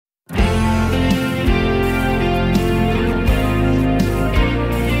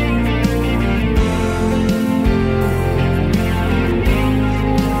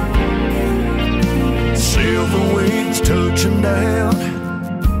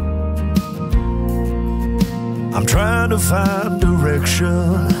I'm trying to find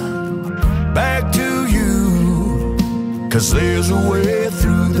direction back to you, 'cause there's a way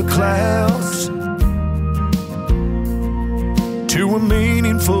through the clouds to a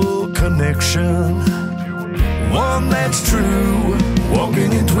meaningful connection, one that's true.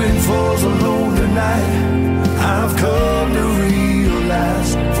 Walking in Twin Falls alone tonight, I've come to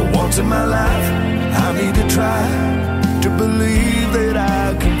realize for once in my life I need to try to believe that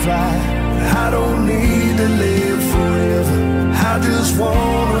I can fly. I don't need to live forever, I just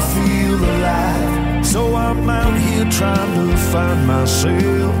wanna feel alive. So I'm out here trying to find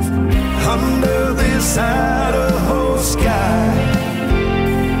myself under this Idaho sky,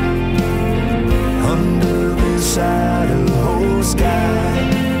 under this Idaho sky.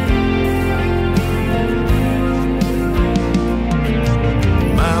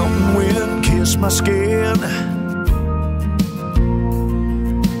 Mountain wind kiss my skin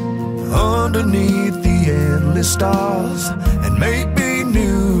underneath the endless stars and make me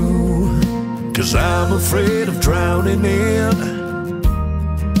new, 'cause I'm afraid of drowning in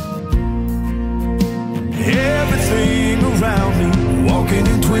everything around me. Walking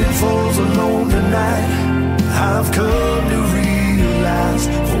in Twin Falls alone tonight, I've come to realize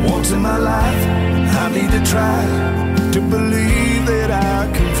for once in my life I need to try to believe that I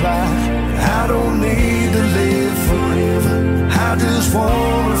can fly. I don't need to live forever, I just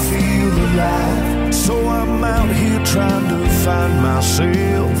wanna feel alive. So I'm out here trying to find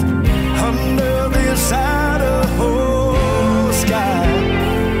myself under this Idaho sky.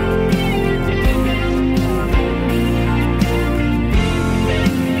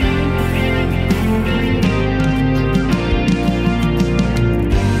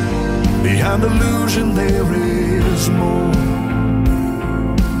 Behind illusion there is more,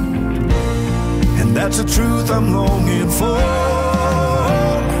 and that's the truth I'm longing for.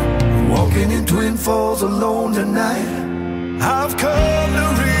 Walking in Twin Falls alone tonight, I've come to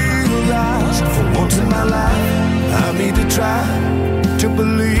realize for once in my life I need to try to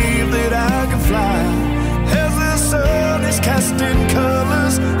believe that I can fly. As the sun is casting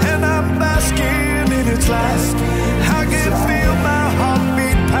colors and I'm basking in its light, I can feel my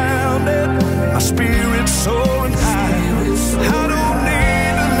heartbeat pounding, my spirit soaring high. I don't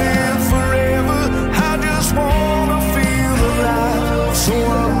need to live forever, I just wanna feel alive. So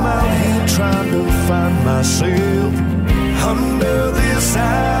I'm out here trying to find myself.